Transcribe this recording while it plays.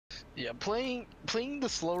Yeah, playing the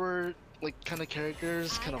slower like kind of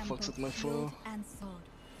characters kind of fucks with my flow.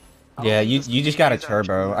 Yeah, you just got a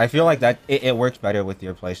turbo. I feel like that it works better with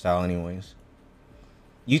your playstyle anyways.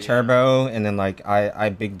 You turbo and then like I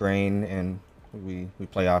big brain and we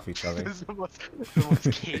play off each other. This is the most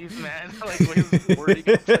caveman like way of wording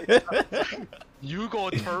a playstyle. You go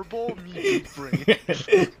turbo, me big brain.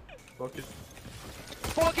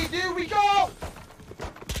 Fucking here we go!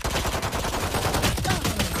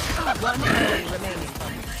 One enemy remaining.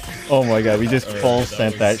 Oh my god, we just full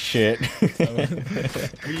sent that shit. We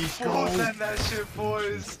full sent that shit,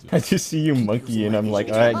 boys. I just see you monkey and I'm like,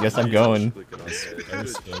 alright, guess I'm going.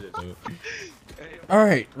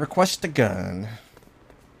 Alright, request a gun.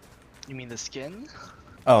 You mean the skin?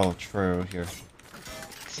 Oh, true, here.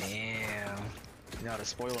 Damn. You know how to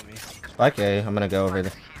spoil me. Spike A, I'm gonna go over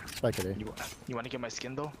there. Spike A. You want to get my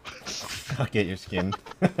skin though? I'll get your skin.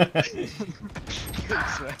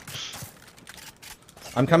 Thanks, man.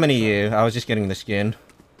 I'm coming to you, I was just getting the skin.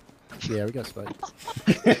 Yeah, we got Spike. I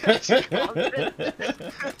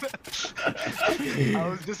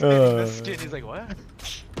was just getting the skin, he's like, what?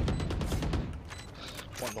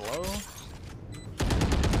 One below.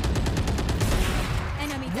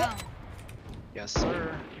 Enemy down. Yes,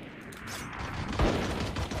 sir.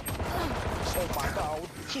 Oh my god,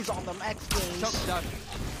 he's on the max games.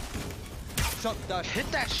 Shut that.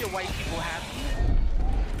 Hit that shit, white people happy.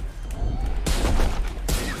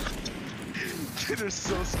 They're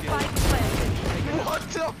so scared. What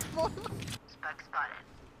the fuck? Spike spotted.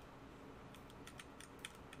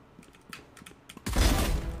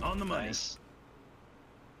 On the money. Nice.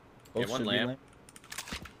 Get one lamp.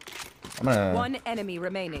 I'm gonna... One enemy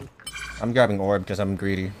remaining. I'm grabbing orb because I'm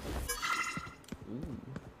greedy.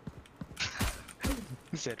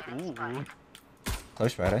 He said, ooh.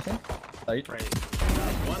 Close right, I think. Right.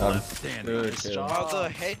 One left standing. Good job. Oh, the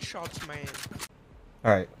headshots, man.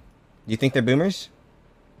 Alright. You think they're boomers?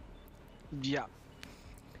 Yeah.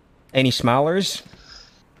 Any smilers?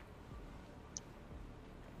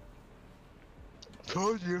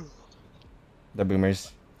 Told you. They're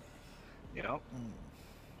boomers. Yep.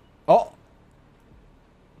 Oh!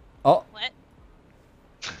 Oh! What?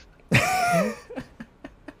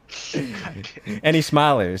 Any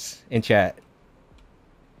smilers in chat?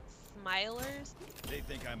 Smilers? They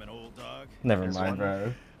think I'm an old dog. Never There's mind, one.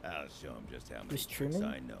 bro. I'll show them just how many Who's tricks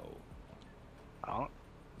streaming? I know. Oh.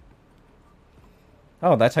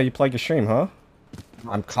 Oh, that's how you plug your stream, huh?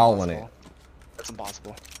 I'm calling it. That's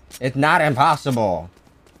impossible. It's not impossible.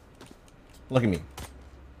 Look at me.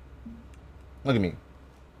 Look at me.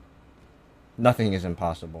 Nothing is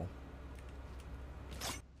impossible.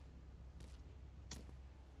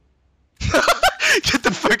 Get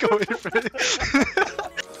the fuck away from me.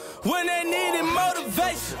 When they needed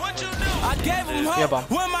motivation, what you do? I gave them hope. Yeah, bro.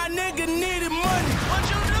 When my nigga needed money, what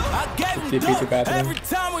you do? I gave them dope. Every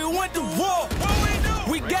time we went to war, what we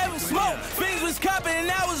do? We gave them smoke. Things was copping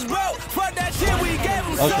and I was broke. Fuck that shit, we gave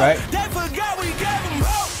them That's soap. right. They forgot we gave them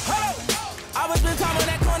hope. I was spend time on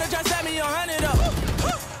that corner trying to set me 100 up.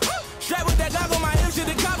 Straight with that dog on my hip, shit,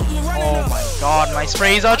 the cops was running up. Oh my god, my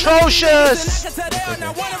spray is atrocious!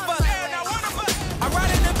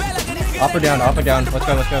 Up or down, up or down. Let's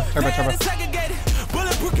go, let's go. Turbo, turbo.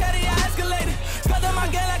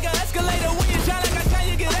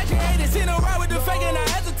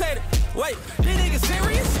 Wait, these niggas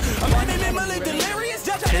serious? I'm having them a little delirious.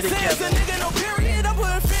 Just trying to say it's a nigga, no period. I'm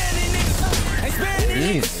putting fear in these niggas. Ain't sparing these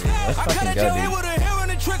Jeez, niggas. let's I fucking cut at go, your head dude. with a hair on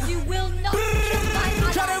the trigger. You will not.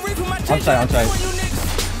 Try to reach with my On site, on site.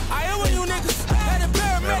 I am when you niggas. Had a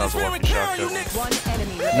paramedics wearing care on you niggas. One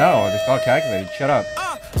enemy remaining. No, just all calculated. Shut up.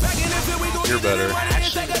 Back in the field, we gon' You're get better. it running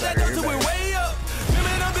and take us that to it way up.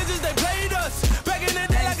 Remember them bitches, they played us. Back in the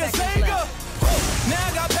day like a Sega. Now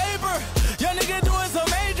I got paper. Young nigga doing some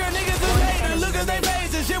major. Niggas is haters. Look at they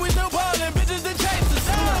faces. Shit, we still ballin'. Bitches the chasers.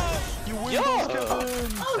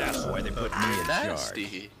 That's why they put me in charge.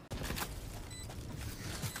 Nasty.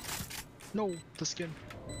 No, the skin.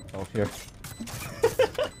 Oh, here.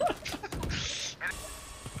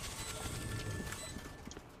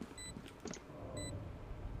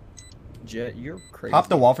 Jet, you're crazy. Hop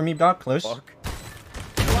the wall for me, Doc. Close. Fuck.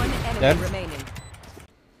 One enemy Dead. remaining.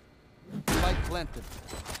 Spike planted.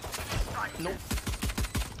 Nope.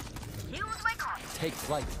 Take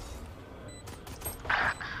flight.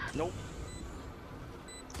 Nope.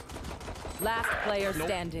 Last player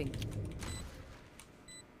standing.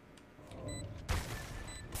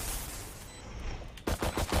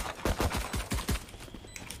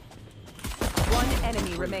 One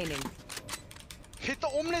enemy remaining. Hit the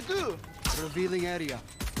omelette too. Revealing area.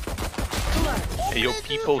 Hey, yo,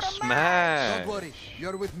 people smash.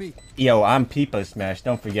 You're with me. Yo, I'm Peepo Smash.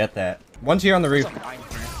 Don't forget that. One's here on the roof.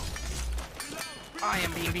 I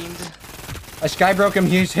am being beamed. A sky broke him.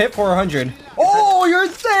 He's hit 400. Oh, you're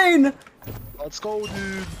insane! Let's go,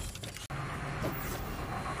 dude.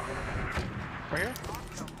 Right here?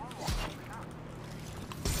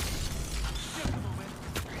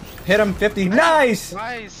 Hit him 50. Nice!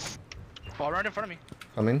 Nice. Ball right in front of me.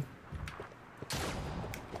 Coming.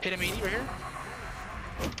 Hit him 80 right here.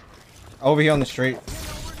 Over here on the street.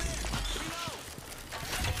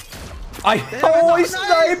 I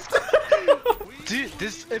sniped! Dude,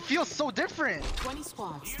 it feels so different. 20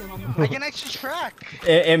 squads still on the I can actually track.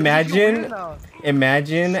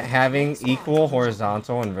 Imagine having equal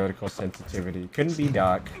horizontal and vertical sensitivity. Couldn't be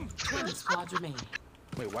Doc. 20 squads remain.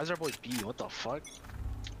 Wait, why is our boy B? What the fuck?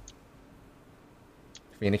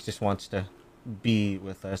 Phoenix just wants to be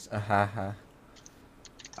with us. Ahaha.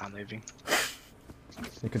 I'm leaving.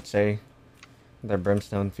 You could say their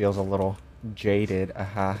brimstone feels a little jaded.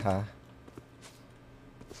 Ahaha.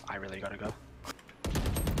 I really gotta go.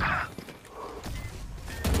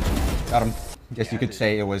 Got him. Guess Yeah, you could dude.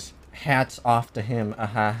 say it was hats off to him.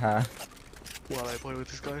 Ahaha. While I play with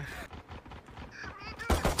this guy.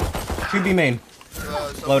 2B main.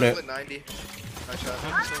 Load it. 90. Nice shot.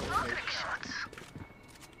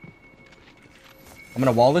 I'm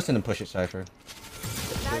gonna wall this and then push it, Cypher.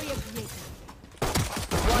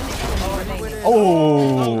 One enemy remaining.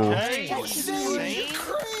 Oh!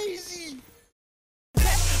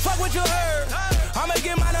 Fuck what you heard. I'ma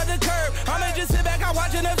get mine on the curb. I'ma just sit back and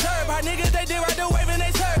watch and observe. How niggas they did right the wave and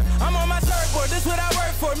they serve. I'm on my surfboard, this what I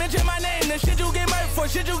work for. Mention my name, the shit you get murked for,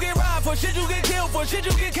 shit you get robbed for, shit you get killed for, shit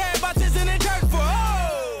you get carried by in the church for. Oh!